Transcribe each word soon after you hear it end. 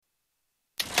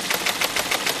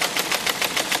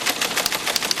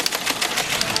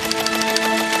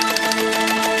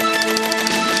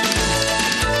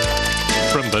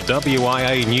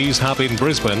WIA News Hub in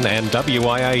Brisbane and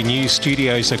WIA News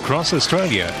studios across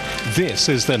Australia, this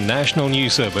is the National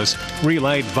News Service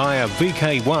relayed via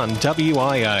VK1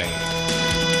 WIA.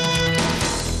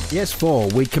 Yes, 4,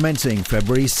 week commencing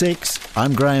February 6.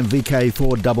 I'm Graham,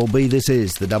 VK4BB. This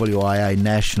is the WIA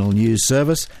National News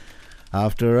Service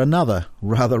after another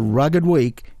rather rugged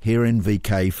week here in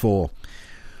VK4.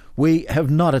 We have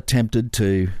not attempted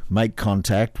to make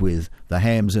contact with the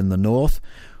hams in the north,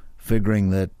 figuring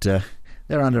that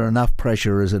they're under enough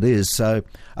pressure as it is. So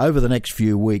over the next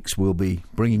few weeks we'll be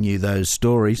bringing you those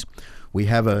stories. We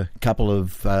have a couple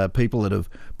of people that have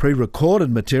pre-recorded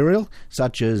material,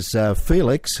 such as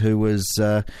Felix, who was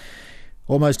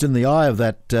almost in the eye of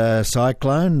that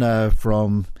cyclone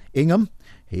from Ingham.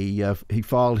 He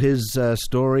filed his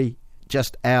story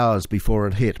just hours before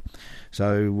it hit.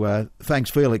 So thanks,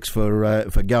 Felix, for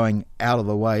going out of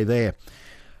the way there.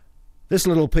 This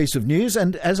little piece of news,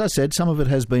 and as I said, some of it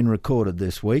has been recorded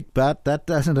this week, but that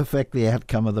doesn't affect the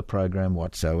outcome of the program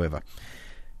whatsoever.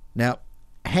 Now,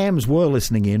 hams were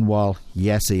listening in while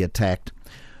Yassi attacked.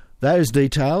 Those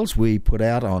details we put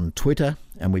out on Twitter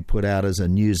and we put out as a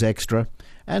news extra,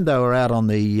 and they were out on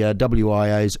the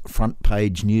WIA's front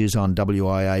page news on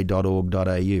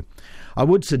wia.org.au. I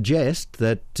would suggest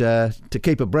that to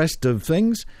keep abreast of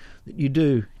things, that you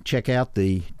do check out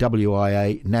the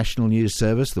WIA National News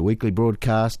Service, the weekly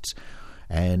broadcasts,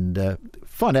 and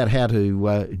find out how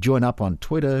to join up on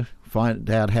Twitter, find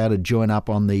out how to join up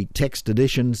on the text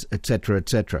editions, etc.,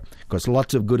 etc. Because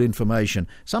lots of good information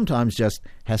sometimes just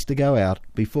has to go out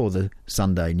before the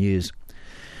Sunday news.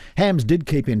 Hams did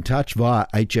keep in touch via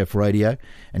HF radio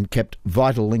and kept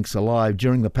vital links alive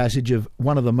during the passage of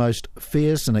one of the most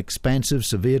fierce and expansive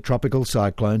severe tropical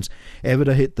cyclones ever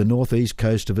to hit the northeast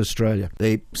coast of Australia.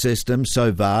 The system,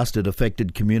 so vast it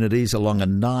affected communities along a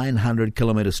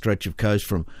 900-kilometre stretch of coast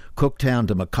from Cooktown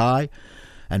to Mackay,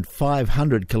 and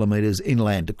 500 kilometres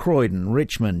inland to Croydon,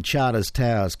 Richmond, Charters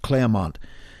Towers, Claremont.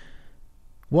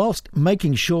 Whilst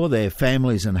making sure their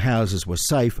families and houses were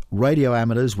safe, radio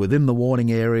amateurs within the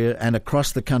warning area and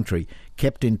across the country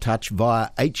kept in touch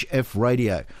via HF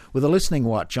radio with a listening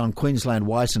watch on Queensland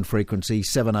Wyson frequency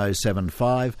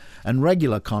 7075 and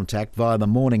regular contact via the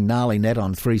morning gnarly net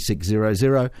on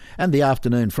 3600 and the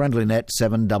afternoon friendly net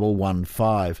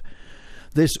 7115.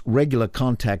 This regular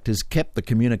contact has kept the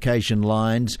communication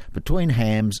lines between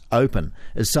hams open,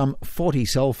 as some 40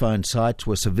 cell phone sites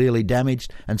were severely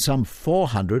damaged and some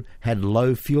 400 had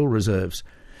low fuel reserves.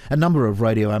 A number of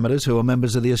radio amateurs who are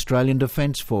members of the Australian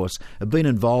Defence Force have been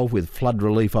involved with flood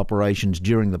relief operations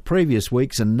during the previous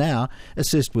weeks and now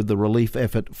assist with the relief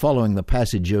effort following the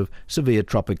passage of severe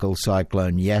tropical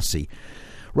cyclone Yassi.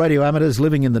 Radio amateurs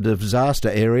living in the disaster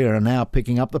area are now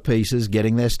picking up the pieces,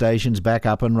 getting their stations back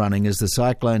up and running as the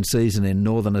cyclone season in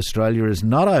northern Australia is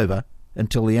not over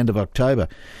until the end of October.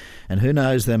 And who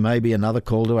knows, there may be another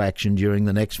call to action during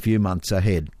the next few months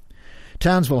ahead.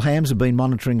 Townsville hams have been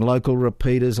monitoring local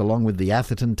repeaters along with the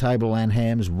Atherton Tableland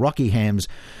hams. Rocky hams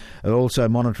are also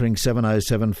monitoring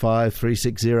 7075,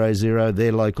 3600,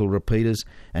 their local repeaters,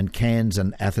 and Cairns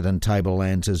and Atherton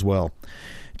Tablelands as well.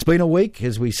 It's been a week,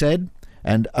 as we said,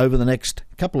 and over the next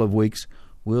couple of weeks,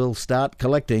 we'll start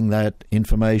collecting that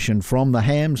information from the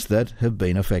hams that have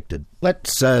been affected.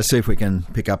 Let's see if we can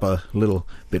pick up a little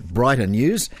bit brighter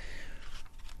news.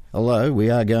 Although we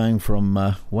are going from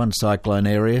one cyclone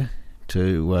area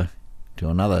to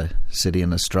another city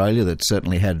in Australia that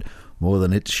certainly had more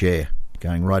than its share,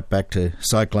 going right back to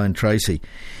Cyclone Tracy.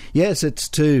 Yes, it's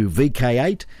to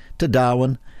VK8, to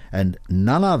Darwin, and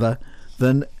none other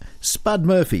than Spud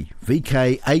Murphy,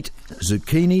 VK8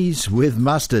 zucchinis with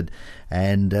mustard,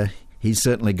 and he's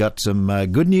certainly got some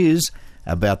good news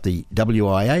about the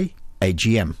WIA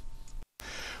AGM.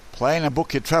 Plan and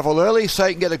book your travel early so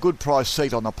you can get a good price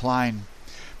seat on the plane.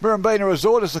 Murrumbeena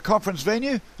Resort is the conference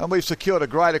venue, and we've secured a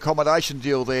great accommodation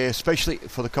deal there, especially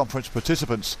for the conference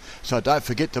participants. So don't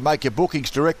forget to make your bookings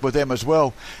direct with them as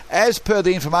well, as per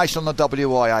the information on the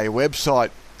WIA website.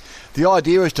 The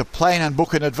idea is to plan and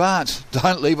book in advance.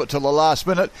 Don't leave it till the last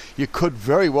minute. You could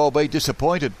very well be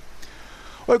disappointed.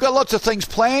 We've got lots of things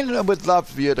planned and we'd love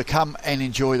for you to come and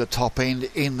enjoy the top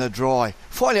end in the dry.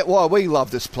 Find out why we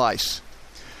love this place.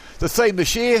 The theme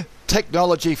this year,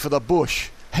 technology for the bush.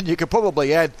 And you could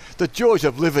probably add the joys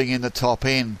of living in the top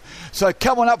end. So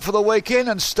come on up for the weekend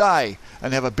and stay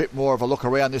and have a bit more of a look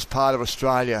around this part of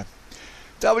Australia.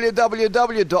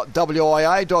 www.wia.org.au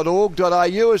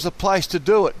is the place to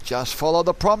do it. Just follow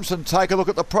the prompts and take a look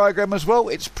at the program as well.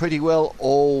 It's pretty well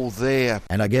all there.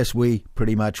 And I guess we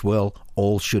pretty much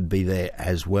all should be there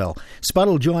as well. Spud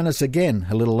will join us again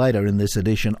a little later in this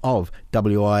edition of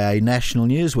WIA National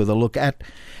News with a look at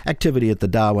activity at the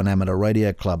Darwin Amateur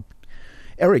Radio Club.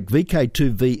 Eric,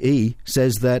 VK2VE,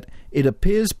 says that it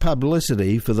appears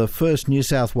publicity for the first New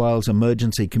South Wales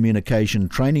Emergency Communication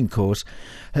Training course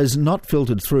has not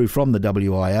filtered through from the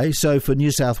WIA, so for New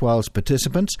South Wales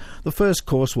participants, the first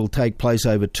course will take place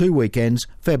over 2 weekends,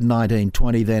 Feb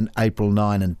 19-20, then April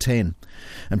 9 and 10.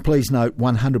 And please note,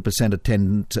 100%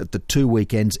 attendance at the 2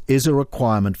 weekends is a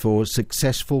requirement for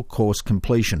successful course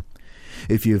completion.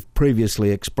 If you've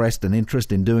previously expressed an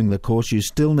interest in doing the course, you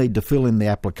still need to fill in the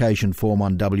application form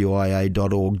on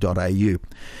wia.org.au.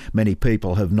 Many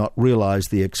people have not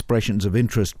realised the expressions of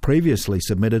interest previously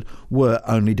submitted were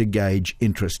only to gauge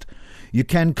interest. You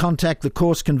can contact the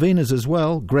course conveners as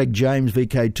well, Greg James,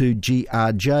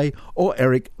 VK2GRJ, or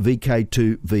Eric,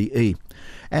 VK2VE.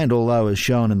 And although, as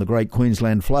shown in the Great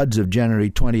Queensland Floods of January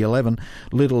 2011,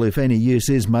 little if any use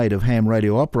is made of ham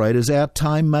radio operators, our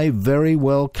time may very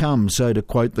well come. So to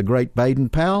quote the great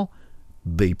Baden-Powell,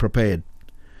 be prepared.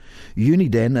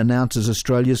 Uniden announces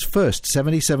Australia's first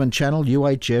 77-channel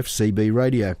UHF CB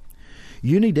radio.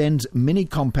 Uniden's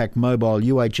mini-compact mobile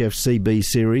UHF CB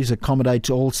series accommodates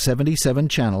all 77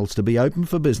 channels to be open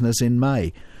for business in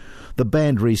May. The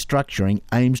band restructuring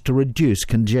aims to reduce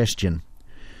congestion.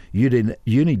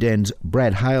 Uniden's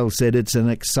Brad Hale said it's an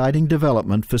exciting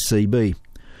development for CB.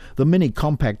 The Mini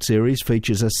Compact series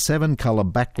features a 7-colour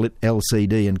backlit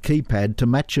LCD and keypad to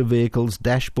match a vehicle's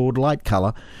dashboard light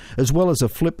colour, as well as a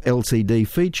flip LCD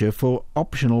feature for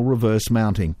optional reverse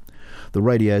mounting. The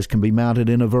radios can be mounted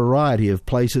in a variety of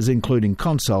places, including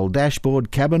console,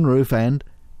 dashboard, cabin roof and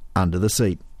under the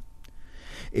seat.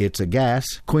 It's a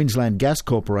gas. Queensland Gas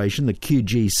Corporation, the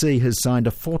QGC, has signed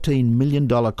a $14 million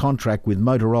contract with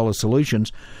Motorola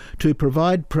Solutions to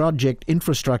provide project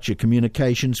infrastructure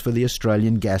communications for the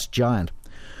Australian gas giant.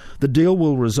 The deal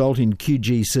will result in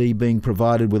QGC being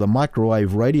provided with a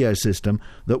microwave radio system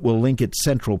that will link its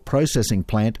central processing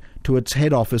plant to its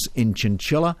head office in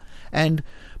Chinchilla and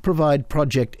provide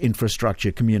project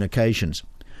infrastructure communications.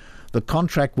 The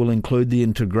contract will include the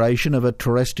integration of a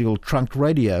terrestrial trunked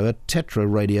radio, a Tetra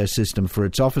radio system for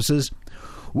its offices.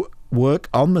 Work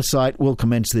on the site will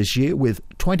commence this year, with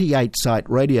 28-site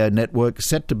radio network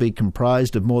set to be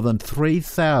comprised of more than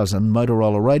 3,000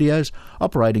 Motorola radios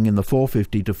operating in the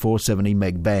 450 to 470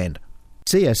 meg band.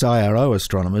 CSIRO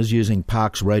astronomers using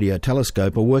Parkes Radio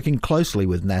Telescope are working closely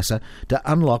with NASA to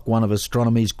unlock one of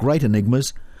astronomy's great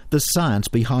enigmas, the science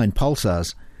behind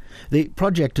pulsars. The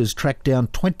project has tracked down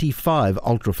 25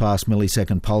 ultra-fast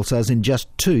millisecond pulsars in just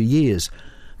 2 years,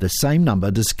 the same number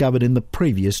discovered in the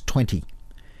previous 20.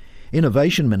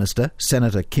 Innovation Minister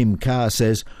Senator Kim Carr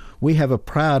says, "We have a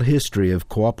proud history of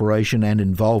cooperation and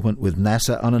involvement with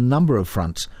NASA on a number of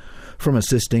fronts, from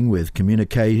assisting with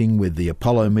communicating with the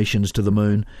Apollo missions to the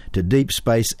Moon, to deep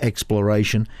space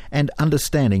exploration and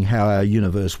understanding how our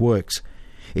universe works.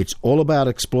 It's all about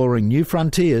exploring new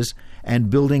frontiers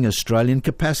and building Australian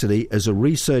capacity as a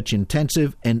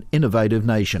research-intensive and innovative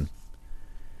nation."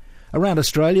 Around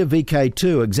Australia,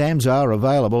 VK2 exams are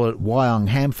available at Wyong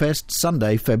Hamfest,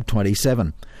 Sunday, Feb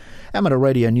 27. Amateur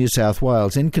Radio New South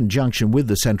Wales, in conjunction with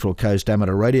the Central Coast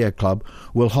Amateur Radio Club,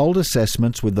 will hold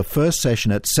assessments with the first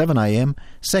session at 7 a.m,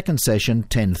 second session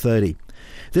 10:30.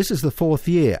 This is the 4th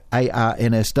year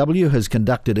ARNSW has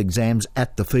conducted exams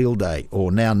at the field day,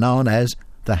 or now known as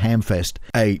the Hamfest.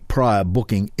 A prior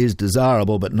booking is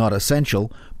desirable but not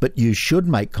essential, but you should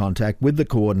make contact with the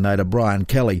coordinator Brian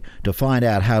Kelly to find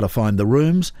out how to find the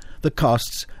rooms, the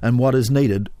costs and what is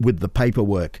needed with the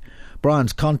paperwork.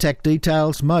 Brian's contact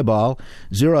details: mobile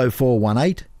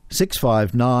 0418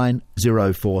 659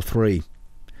 043.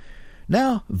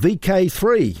 Now,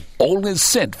 VK3. All is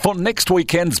set for next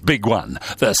weekend's big one,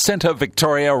 the Centre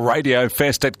Victoria Radio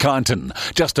Fest at Kyneton,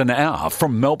 just an hour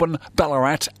from Melbourne,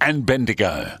 Ballarat and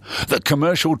Bendigo. The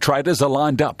commercial traders are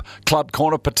lined up, Club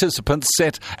Corner participants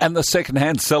set and the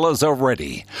second-hand sellers are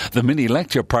ready. The mini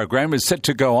lecture program is set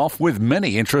to go off with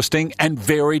many interesting and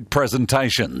varied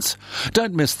presentations.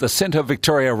 Don't miss the Centre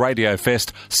Victoria Radio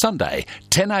Fest, Sunday,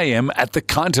 10 a.m. at the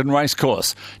Kyneton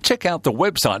Racecourse. Check out the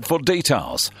website for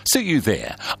details. See you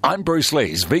there. I'm Bruce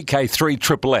Lees,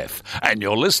 VK3FFF, and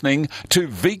you're listening to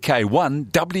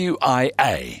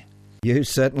VK1WIA. You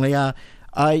certainly are.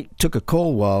 I took a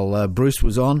call while Bruce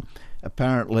was on.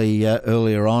 Apparently,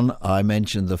 earlier on, I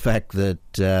mentioned the fact that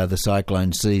the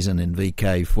cyclone season in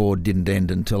VK4 didn't end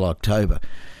until October.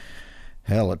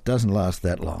 Hell, it doesn't last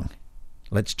that long.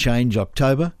 Let's change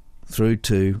October through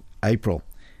to April.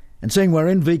 And seeing we're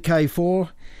in VK4,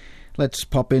 let's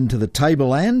pop into the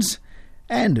Tablelands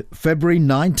and February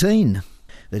 19.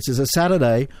 This is a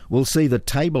Saturday. We'll see the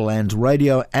Tablelands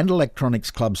Radio and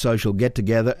Electronics Club social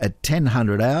get-together at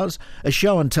 1000 hours, a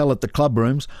show and tell at the club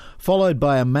rooms, followed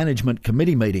by a management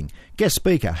committee meeting. Guest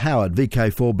speaker, Howard,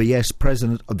 VK4BS,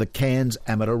 President of the Cairns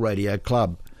Amateur Radio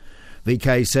Club.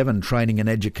 VK7 Training and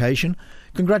Education.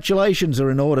 Congratulations are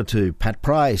in order to Pat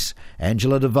Price,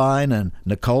 Angela Devine and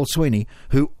Nicole Sweeney,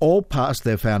 who all passed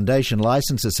their foundation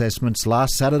licence assessments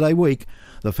last Saturday week,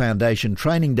 the Foundation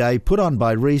Training Day put on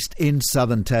by Reist in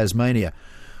southern Tasmania.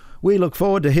 We look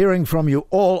forward to hearing from you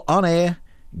all on air.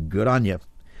 Good on you.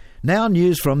 Now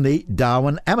news from the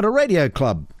Darwin Amateur Radio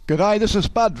Club. G'day, this is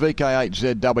Bud,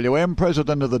 VK8ZWM,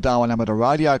 President of the Darwin Amateur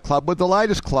Radio Club, with the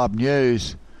latest club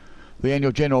news. The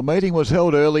annual general meeting was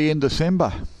held early in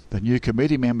December. The new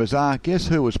committee members are, guess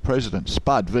who was president?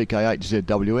 Spud,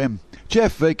 VK8ZWM.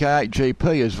 Jeff,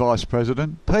 VK8GP, as vice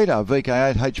president. Peter,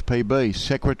 VK8HPB,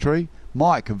 secretary.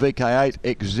 Mike,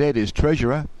 VK8XZ, is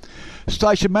treasurer.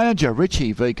 Station manager,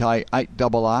 Richie,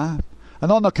 VK8RR.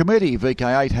 And on the committee,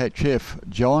 VK8HF,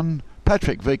 John,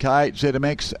 Patrick,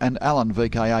 VK8ZMX, and Alan,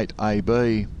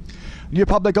 VK8AB. New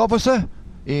public officer,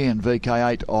 Ian,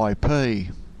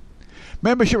 VK8IP.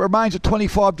 Membership remains at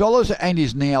 $25 and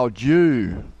is now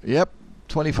due. Yep,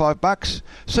 $25.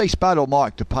 See Spud or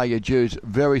Mike to pay your dues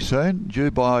very soon, due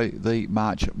by the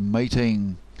March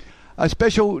meeting. A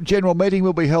special general meeting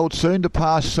will be held soon to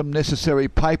pass some necessary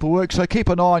paperwork, so keep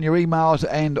an eye on your emails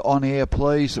and on air,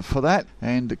 please, for that,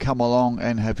 and come along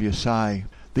and have your say.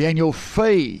 The annual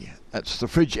fee, that's the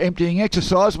fridge emptying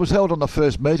exercise, was held on the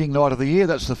first meeting night of the year,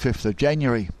 that's the 5th of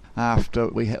January. After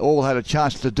we all had a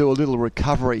chance to do a little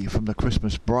recovery from the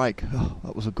Christmas break. Oh,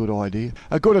 that was a good idea.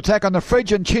 A good attack on the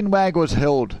fridge and chinwag was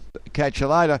held. Catch you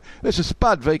later. This is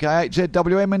Spud,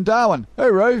 VK8ZWM in Darwin.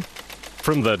 Hooroo!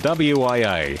 From the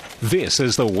WIA, this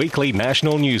is the weekly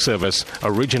national news service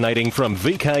originating from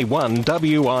VK1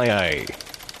 WIA.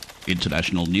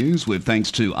 International news with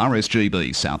thanks to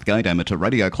RSGB, Southgate Amateur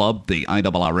Radio Club, the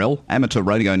ARRL, Amateur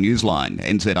Radio Newsline,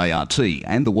 NZART,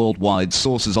 and the worldwide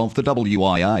sources of the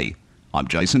WIA. I'm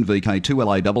Jason,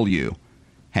 VK2LAW.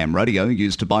 Ham radio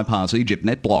used to bypass Egypt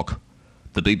net block.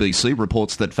 The BBC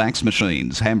reports that fax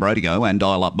machines, ham radio and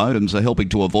dial-up modems are helping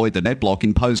to avoid the net block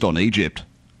imposed on Egypt.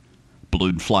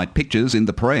 Balloon flight pictures in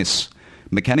the press.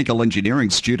 Mechanical engineering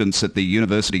students at the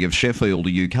University of Sheffield,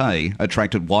 UK,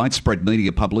 attracted widespread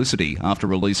media publicity after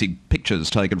releasing pictures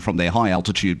taken from their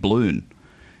high-altitude balloon.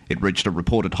 It reached a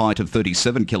reported height of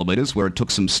 37 kilometres, where it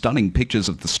took some stunning pictures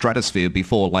of the stratosphere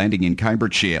before landing in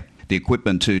Cambridgeshire. The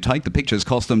equipment to take the pictures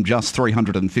cost them just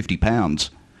 £350.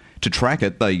 To track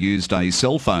it, they used a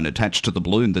cell phone attached to the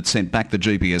balloon that sent back the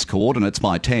GPS coordinates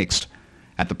by text.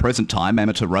 At the present time,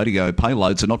 amateur radio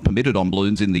payloads are not permitted on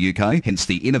balloons in the UK, hence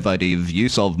the innovative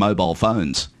use of mobile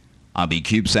phones. RB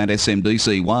CubeSat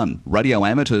SMDC-1. Radio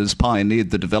amateurs pioneered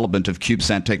the development of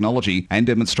CubeSat technology and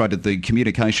demonstrated the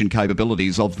communication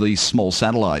capabilities of these small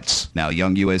satellites. Now,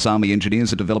 young US Army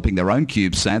engineers are developing their own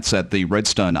CubeSats at the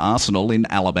Redstone Arsenal in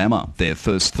Alabama. Their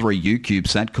first 3U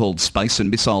CubeSat, called Space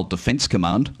and Missile Defense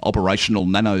Command, Operational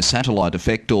Nano Satellite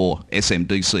Effect, or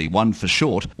SMDC-1 for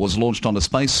short, was launched on a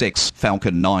SpaceX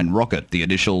Falcon 9 rocket. The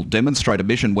initial demonstrator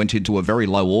mission went into a very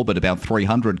low orbit about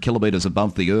 300 kilometres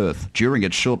above the Earth. During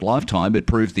its short lifetime, it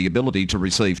proved the ability to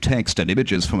receive text and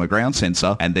images from a ground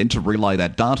sensor and then to relay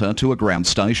that data to a ground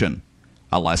station.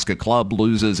 Alaska Club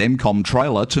loses MCOM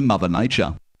trailer to Mother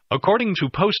Nature. According to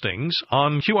postings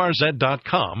on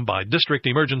QRZ.com by District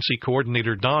Emergency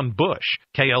Coordinator Don Bush,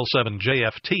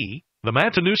 KL7JFT, the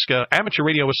Matanuska Amateur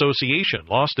Radio Association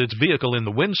lost its vehicle in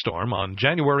the windstorm on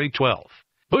January 12th.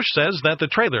 Bush says that the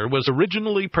trailer was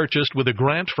originally purchased with a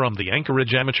grant from the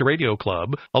Anchorage Amateur Radio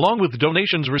Club, along with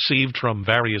donations received from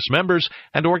various members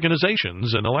and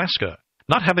organizations in Alaska.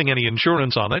 Not having any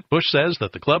insurance on it, Bush says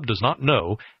that the club does not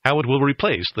know how it will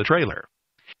replace the trailer.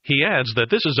 He adds that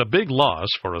this is a big loss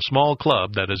for a small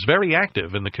club that is very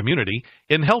active in the community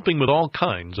in helping with all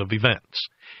kinds of events.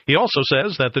 He also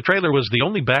says that the trailer was the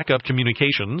only backup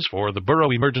communications for the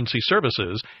borough emergency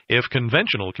services if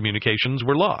conventional communications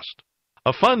were lost.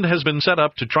 A fund has been set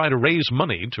up to try to raise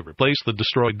money to replace the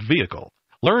destroyed vehicle.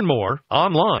 Learn more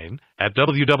online at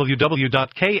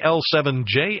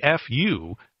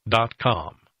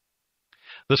www.kl7jfu.com.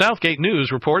 The Southgate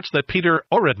News reports that Peter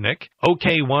Orednik,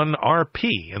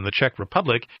 OK1RP in the Czech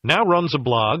Republic, now runs a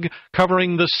blog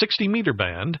covering the 60-meter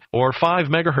band or 5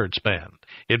 megahertz band.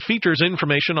 It features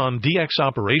information on DX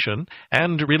operation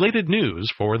and related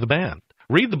news for the band.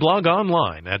 Read the blog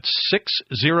online at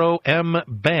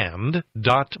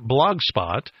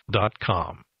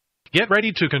 60mband.blogspot.com. Get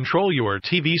ready to control your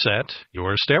TV set,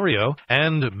 your stereo,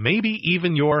 and maybe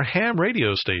even your ham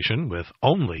radio station with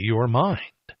only your mind.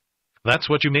 That's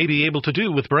what you may be able to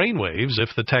do with brainwaves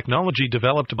if the technology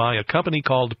developed by a company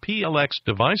called PLX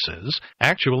Devices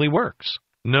actually works.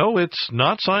 No, it's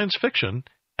not science fiction,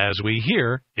 as we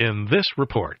hear in this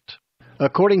report.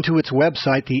 According to its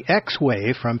website, the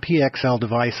X-Wave from PXL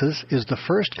Devices is the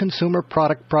first consumer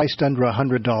product priced under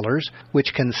 $100,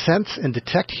 which can sense and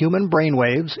detect human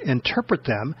brainwaves, interpret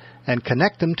them, and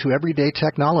connect them to everyday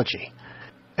technology.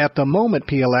 At the moment,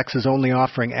 PLX is only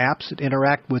offering apps that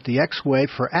interact with the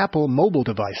X-Wave for Apple mobile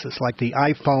devices like the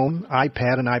iPhone,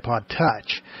 iPad, and iPod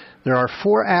Touch. There are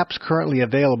 4 apps currently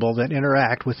available that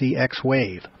interact with the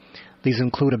X-Wave. These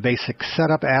include a basic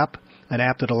setup app, an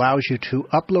app that allows you to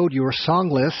upload your song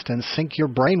list and sync your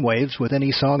brainwaves with any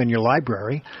song in your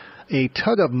library, a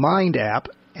Tug of Mind app,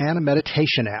 and a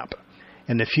meditation app.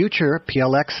 In the future,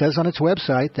 PLX says on its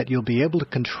website that you'll be able to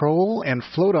control and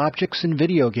float objects in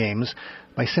video games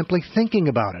by simply thinking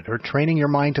about it or training your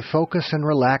mind to focus and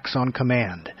relax on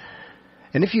command.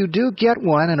 And if you do get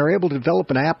one and are able to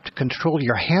develop an app to control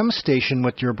your ham station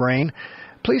with your brain,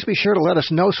 please be sure to let us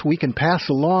know so we can pass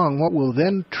along what will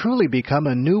then truly become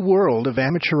a new world of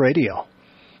amateur radio.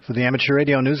 For the Amateur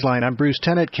Radio Newsline, I'm Bruce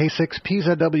Tennant,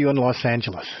 K6PZW in Los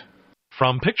Angeles.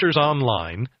 From pictures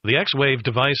online, the X-Wave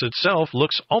device itself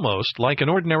looks almost like an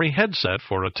ordinary headset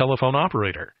for a telephone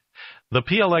operator. The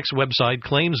PLX website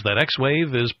claims that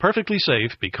X-Wave is perfectly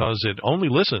safe because it only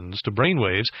listens to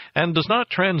brainwaves and does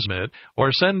not transmit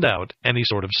or send out any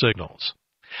sort of signals.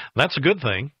 That's a good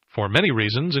thing, for many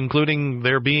reasons, including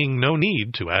there being no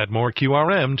need to add more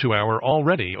QRM to our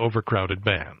already overcrowded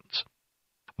bands.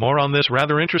 More on this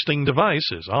rather interesting device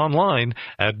is online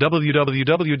at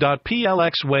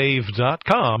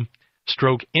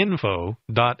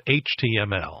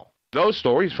www.plxwave.com/info.html. Those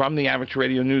stories from the Amateur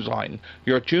Radio Newsline.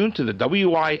 You're tuned to the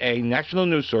WIA National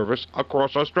News Service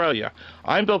across Australia.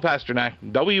 I'm Bill Pasternak,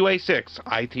 WA6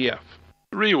 ITF.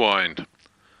 Rewind.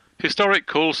 Historic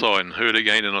call sign heard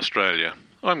again in Australia.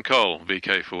 I'm Cole,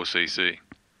 VK4CC.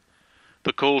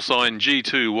 The call sign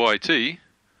G2YT,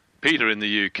 Peter in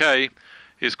the UK,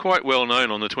 is quite well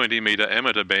known on the 20-metre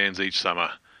amateur bands each summer,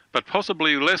 but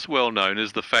possibly less well known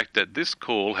is the fact that this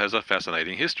call has a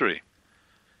fascinating history.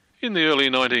 In the early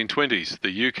 1920s,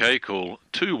 the UK call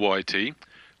 2YT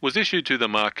was issued to the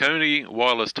Marconi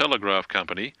Wireless Telegraph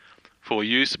Company for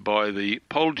use by the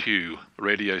Poldhu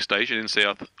radio station in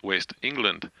south-west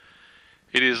England.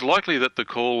 It is likely that the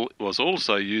call was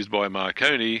also used by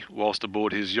Marconi whilst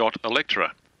aboard his yacht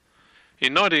Electra.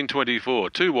 In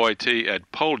 1924, 2YT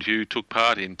at Poldhu took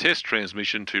part in test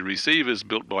transmission to receivers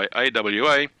built by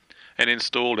AWA and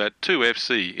installed at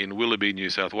 2FC in Willoughby,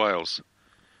 New South Wales.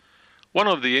 One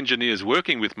of the engineers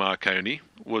working with Marconi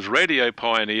was radio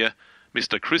pioneer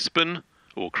Mr. Crispin,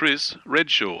 or Chris,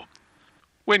 Redshaw.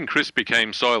 When Chris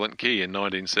became Silent Key in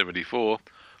 1974,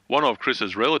 one of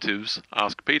Chris's relatives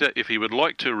asked Peter if he would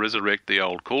like to resurrect the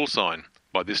old call sign,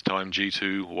 by this time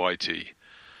G2YT.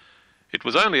 It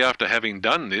was only after having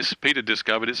done this Peter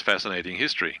discovered its fascinating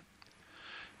history.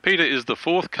 Peter is the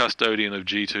 4th custodian of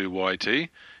G2YT,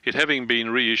 it having been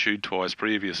reissued twice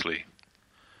previously.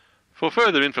 For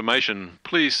further information,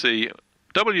 please see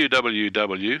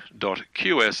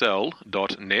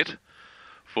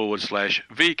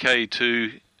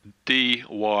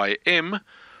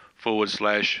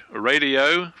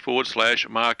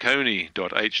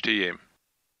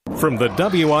From the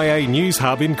WIA News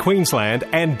Hub in Queensland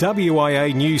and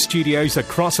WIA News Studios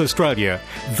across Australia,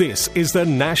 this is the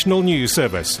National News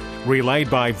Service,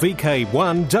 relayed by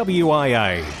VK1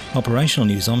 WIA. Operational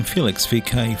news on Felix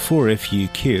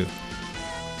VK4FUQ.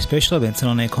 Special events and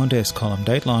on-air contest column,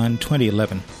 Dateline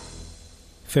 2011.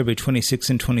 February 26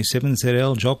 and 27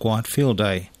 ZL Jock White Field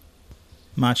Day.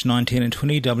 March 19 and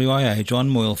 20 WIA John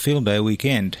Moyle Field Day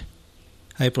weekend.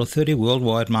 April 30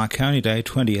 Worldwide Marconi Day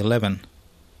 2011.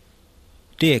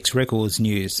 DX Records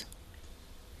News.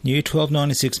 New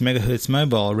 1296 MHz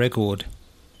mobile record.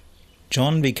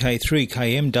 John,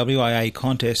 VK3KM WIA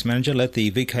contest manager, let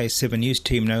the VK7 News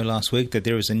team know last week that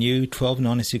there is a new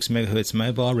 1296 MHz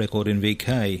mobile record in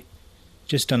VK.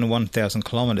 Just under 1,000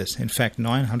 kilometres, in fact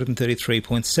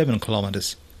 933.7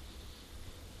 kilometres.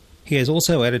 He has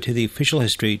also added to the official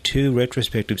history 2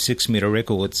 retrospective 6-metre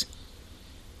records.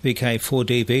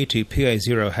 VK4DV to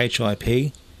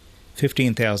PA0HIP,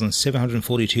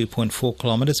 15,742.4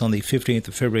 kilometres on the 15th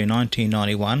of February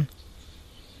 1991,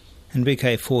 and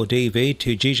VK4DV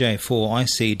to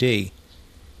GJ4ICD,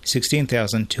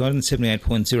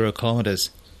 16,278.0 kilometres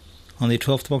on the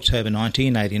 12th of October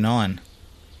 1989.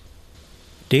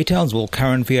 Details of all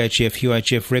current VHF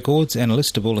UHF records and a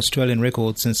list of all Australian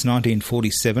records since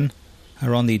 1947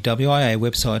 are on the WIA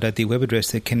website at the web address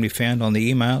that can be found on the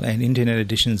email and internet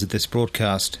editions of this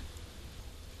broadcast.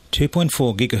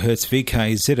 2.4 GHz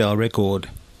VK-ZL record.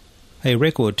 A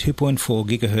record 2.4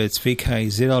 GHz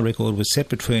VK-ZL record was set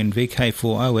between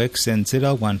VK4OX and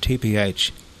ZL1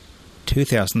 TPH,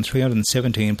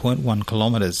 2,317.1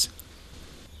 kilometres.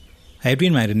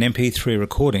 Adrian made an MP3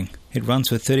 recording. It runs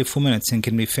for 34 minutes and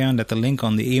can be found at the link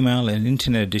on the email and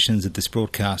internet editions of this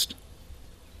broadcast.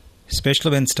 Special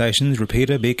event stations: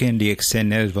 Repeater, Beacon, DXN,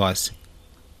 Net Advice.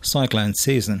 Cyclone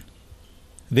season.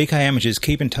 VK amateurs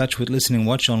keep in touch with Listening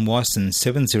Watch on Wyson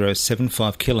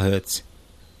 7075 kHz.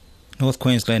 North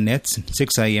Queensland Nets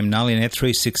 6am Nully Net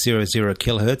 3600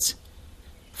 kHz.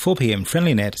 4pm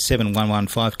Friendly Net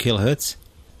 7115 kHz.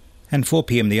 And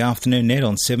 4pm the afternoon net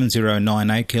on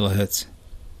 7098 kHz.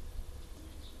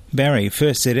 Barry,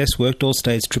 first ZS Worked All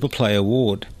States Triple Play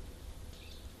Award.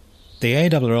 The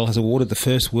ARRL has awarded the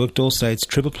first Worked All States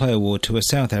Triple Play Award to a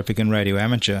South African radio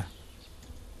amateur.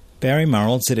 Barry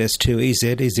Murrell,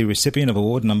 ZS2EZ, is the recipient of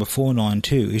award number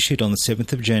 492, issued on the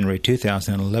 7th of January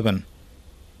 2011.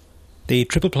 The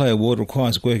Triple Play Award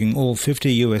requires working all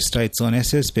 50 US states on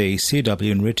SSB,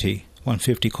 CW and RTTY,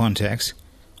 150 contacts,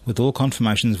 with all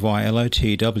confirmations via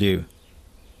LOTW.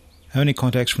 Only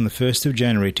contacts from the 1st of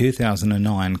January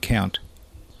 2009 count.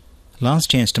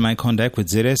 Last chance to make contact with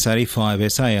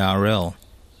ZS85 SARL.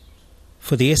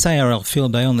 For the SARL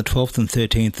Field Day on the 12th and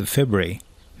 13th of February,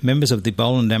 members of the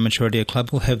Boland Amateur Radio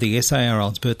Club will have the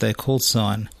SARL's birthday call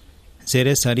sign,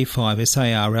 ZS85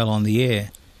 SARL, on the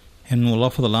air, and will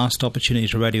offer the last opportunity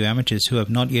to radio amateurs who have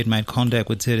not yet made contact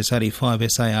with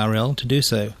ZS85 SARL to do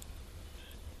so.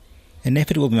 An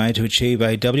effort will be made to achieve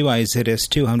a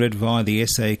WAZS200 via the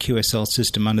SA QSL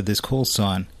system under this call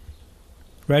sign.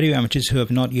 Radio amateurs who have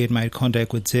not yet made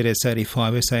contact with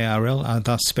ZS85 SARL are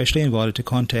thus specially invited to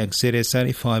contact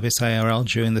ZS85 SARL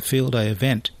during the Field Day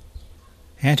event,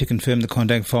 and to confirm the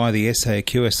contact via the SA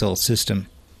QSL system.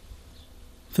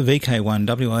 For VK1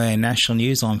 WIA National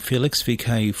News, I'm Felix,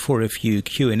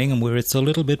 VK4FUQ in Ingham, where it's a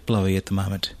little bit blowy at the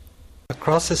moment.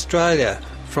 Across Australia,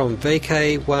 from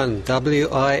VK1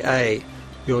 WIA,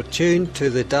 you're tuned to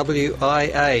the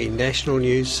WIA National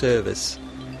News Service.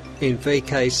 In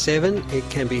VK7, it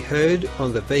can be heard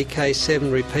on the VK7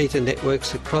 repeater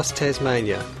networks across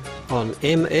Tasmania, on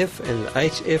MF and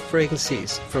HF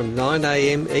frequencies from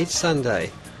 9am each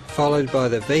Sunday, followed by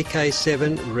the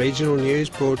VK7 regional news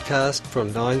broadcast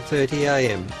from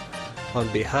 9:30am.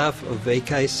 On behalf of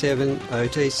VK7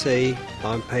 OTC,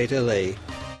 I'm Peter Lee.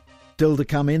 Still to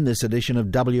come in this edition of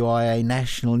WIA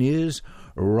National News,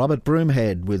 Robert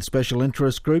Broomhead with special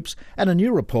interest groups and a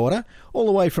new reporter all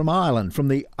the way from Ireland, from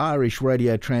the Irish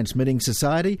Radio Transmitting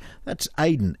Society. That's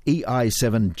Aidan,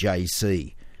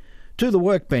 EI7JC. To the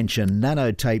workbench, and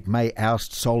Nanotape may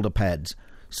oust solder pads.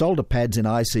 Solder pads in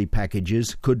IC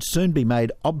packages could soon be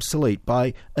made obsolete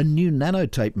by a new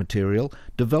nanotape material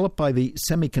developed by the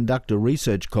Semiconductor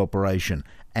Research Corporation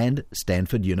and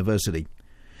Stanford University.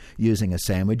 Using a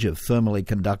sandwich of thermally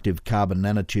conductive carbon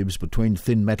nanotubes between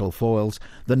thin metal foils,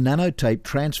 the nanotape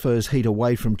transfers heat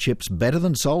away from chips better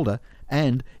than solder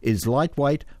and is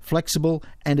lightweight, flexible,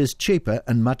 and is cheaper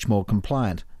and much more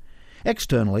compliant.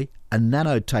 Externally, a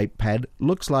nanotape pad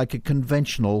looks like a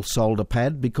conventional solder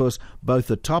pad because both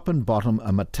the top and bottom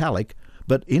are metallic,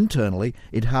 but internally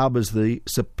it harbours the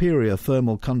superior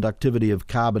thermal conductivity of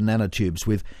carbon nanotubes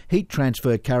with heat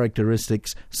transfer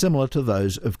characteristics similar to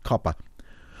those of copper.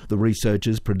 The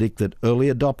researchers predict that early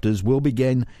adopters will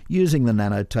begin using the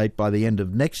nanotape by the end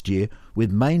of next year,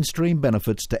 with mainstream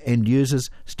benefits to end users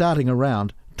starting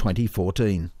around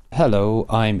 2014. Hello,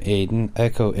 I'm Aidan,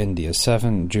 Echo India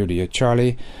 7, Julia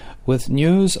Charlie, with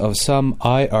news of some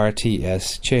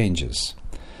IRTS changes.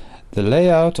 The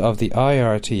layout of the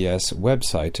IRTS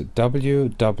website,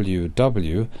 www.irts.ie,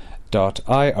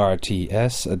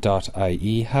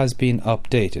 has been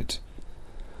updated.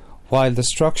 While the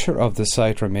structure of the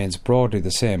site remains broadly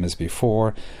the same as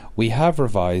before, we have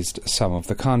revised some of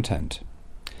the content.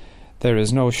 There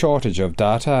is no shortage of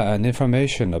data and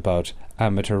information about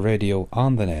amateur radio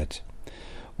on the net.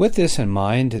 With this in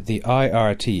mind, the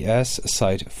IRTS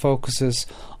site focuses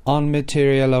on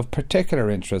material of particular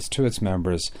interest to its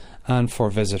members and for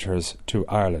visitors to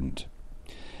Ireland.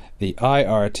 The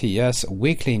IRTS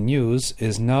weekly news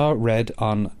is now read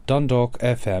on Dundalk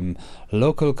FM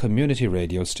local community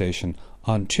radio station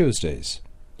on Tuesdays.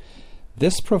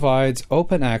 This provides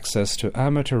open access to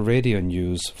amateur radio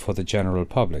news for the general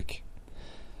public.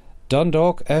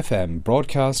 Dundalk FM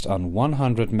broadcast on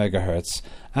 100 MHz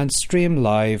and stream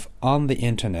live on the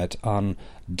internet on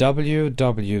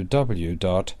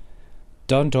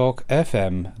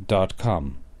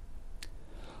www.dundalkfm.com.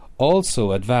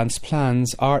 Also, advanced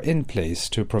plans are in place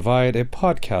to provide a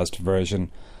podcast version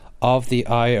of the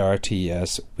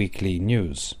IRTS weekly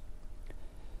news.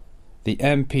 The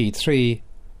MP3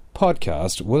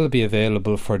 podcast will be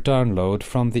available for download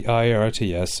from the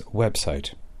IRTS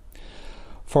website.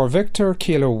 For Victor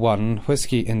Kilo 1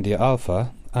 Whiskey India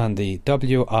Alpha and the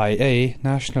WIA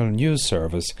National News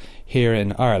Service here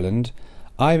in Ireland,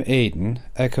 I'm Aidan,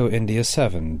 Echo India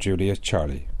 7 Juliet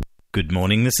Charlie. Good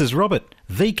morning, this is Robert,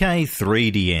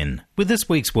 VK3DN, with this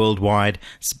week's Worldwide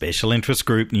Special Interest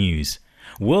Group news.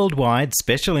 Worldwide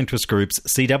Special Interest Groups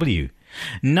CW,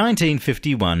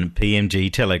 1951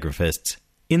 PMG telegraphists.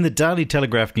 In the Daily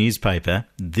Telegraph newspaper,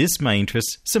 this may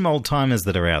interest some old-timers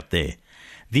that are out there.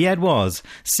 The ad was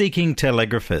seeking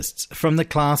telegraphists from the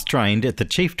class trained at the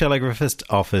Chief Telegraphist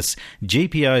Office,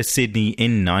 GPO Sydney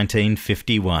in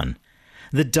 1951.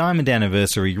 The Diamond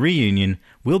Anniversary reunion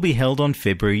will be held on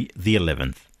February the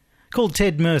 11th. Call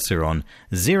Ted Mercer on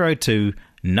 02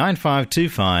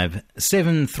 9525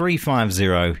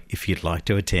 7350 if you'd like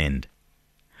to attend.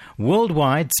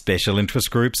 Worldwide Special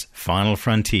Interest Group's Final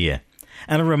Frontier.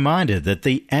 And a reminder that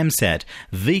the AMSAT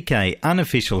VK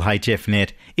unofficial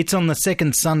HFnet, it's on the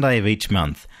second Sunday of each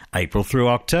month, April through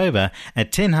October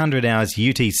at 1000 hours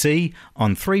UTC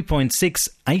on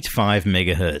 3.685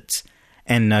 MHz.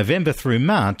 And November through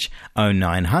March,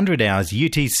 0900 hours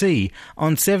UTC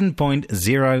on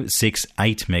 7.068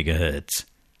 MHz.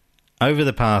 Over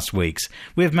the past weeks,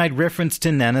 we've made reference to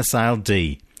Nanosatellite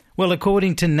D. Well,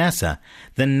 according to NASA,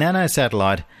 the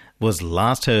nanosatellite was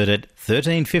last heard at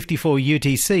 1354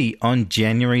 UTC on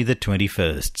January the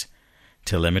 21st.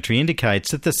 Telemetry indicates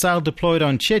that the sail deployed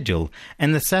on schedule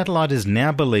and the satellite is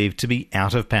now believed to be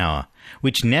out of power,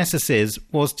 which NASA says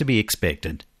was to be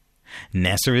expected.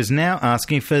 NASA is now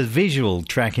asking for visual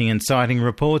tracking and sighting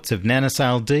reports of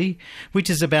Nanosatellite D,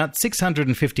 which is about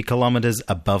 650 kilometres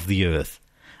above the Earth.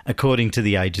 According to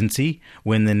the agency,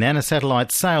 when the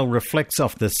nanosatellite sail reflects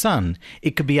off the Sun,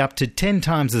 it could be up to 10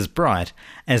 times as bright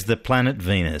as the planet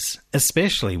Venus,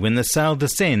 especially when the sail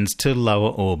descends to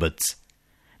lower orbits.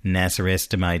 NASA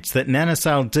estimates that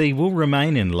Nanosatellite D will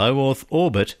remain in low Earth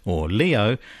orbit, or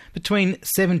LEO, between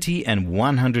 70 and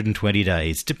 120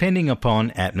 days, depending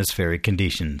upon atmospheric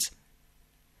conditions.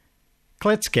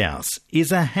 Kletskaus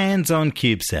is a hands-on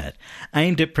CubeSat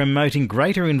aimed at promoting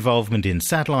greater involvement in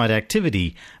satellite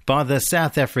activity by the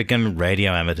South African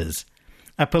radio amateurs.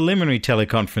 A preliminary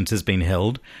teleconference has been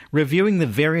held reviewing the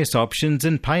various options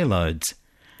and payloads.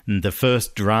 The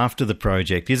first draft of the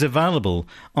project is available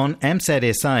on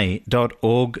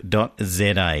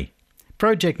amsatsa.org.za.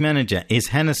 Project manager is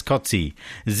Hannes Kotze,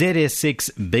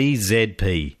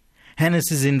 ZS6BZP.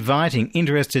 Hannes is inviting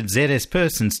interested ZS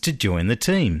persons to join the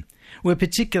team. We're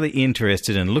particularly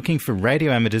interested in looking for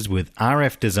radio amateurs with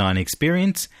RF design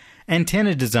experience,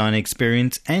 antenna design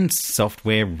experience and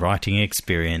software writing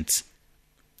experience.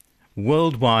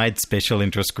 Worldwide Special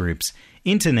Interest Groups.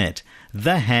 Internet,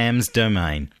 the hams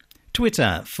domain.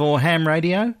 Twitter for ham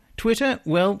radio. Twitter,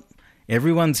 well,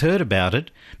 everyone's heard about it,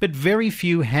 but very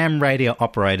few ham radio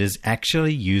operators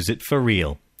actually use it for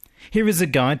real. Here is a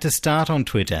guide to start on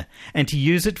Twitter and to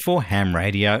use it for ham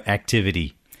radio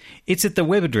activity. It's at the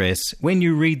web address when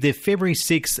you read the February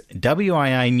 6th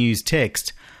WIA news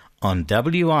text on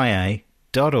wia.org.au.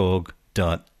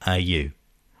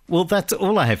 Well, that's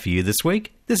all I have for you this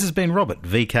week. This has been Robert,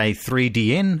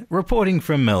 VK3DN, reporting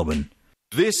from Melbourne.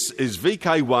 This is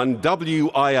VK1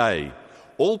 WIA.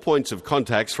 All points of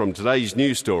contacts from today's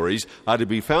news stories are to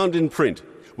be found in print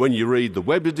when you read the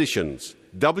web editions,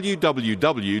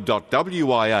 www.wia.org.au.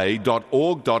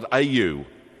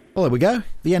 Well, there we go.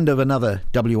 The end of another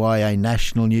WIA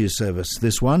National News Service.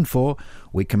 This one for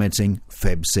week commencing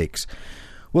Feb 6.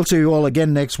 We'll see you all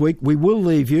again next week. We will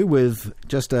leave you with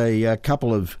just a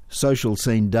couple of social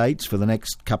scene dates for the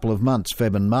next couple of months,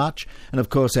 Feb and March. And of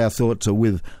course our thoughts are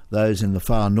with those in the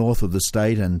far north of the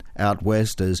state and out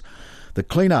west as the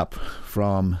clean-up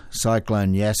from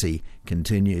Cyclone Yassi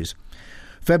continues.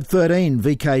 Feb 13,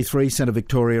 VK3 Centre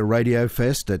Victoria Radio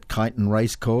Fest at Kyneton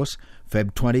Racecourse.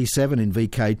 Feb 27 in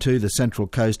VK2, the Central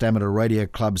Coast Amateur Radio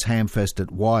Club's Hamfest at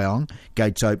Wyong.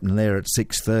 Gates open there at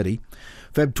 6:30.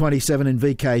 Feb 27 in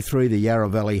VK3, the Yarra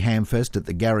Valley Hamfest at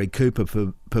the Gary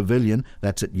Cooper Pavilion.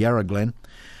 That's at Yarra Glen.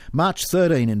 March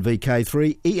 13 in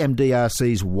VK3,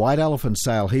 EMDRC's White Elephant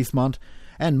Sale Heathmont.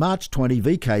 And March 20,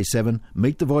 VK7,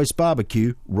 Meet the Voice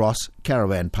Barbecue, Ross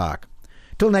Caravan Park.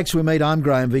 Till next we meet, I'm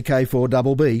Graham,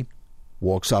 VK4BB.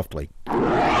 Walk softly.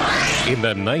 In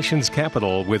the nation's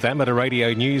capital, with amateur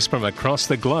radio news from across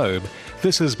the globe,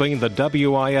 this has been the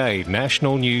WIA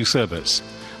National News Service.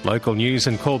 Local news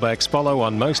and callbacks follow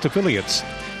on most affiliates.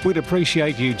 We'd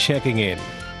appreciate you checking in.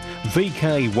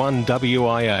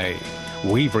 VK1WIA.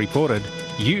 We've reported,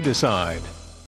 you decide.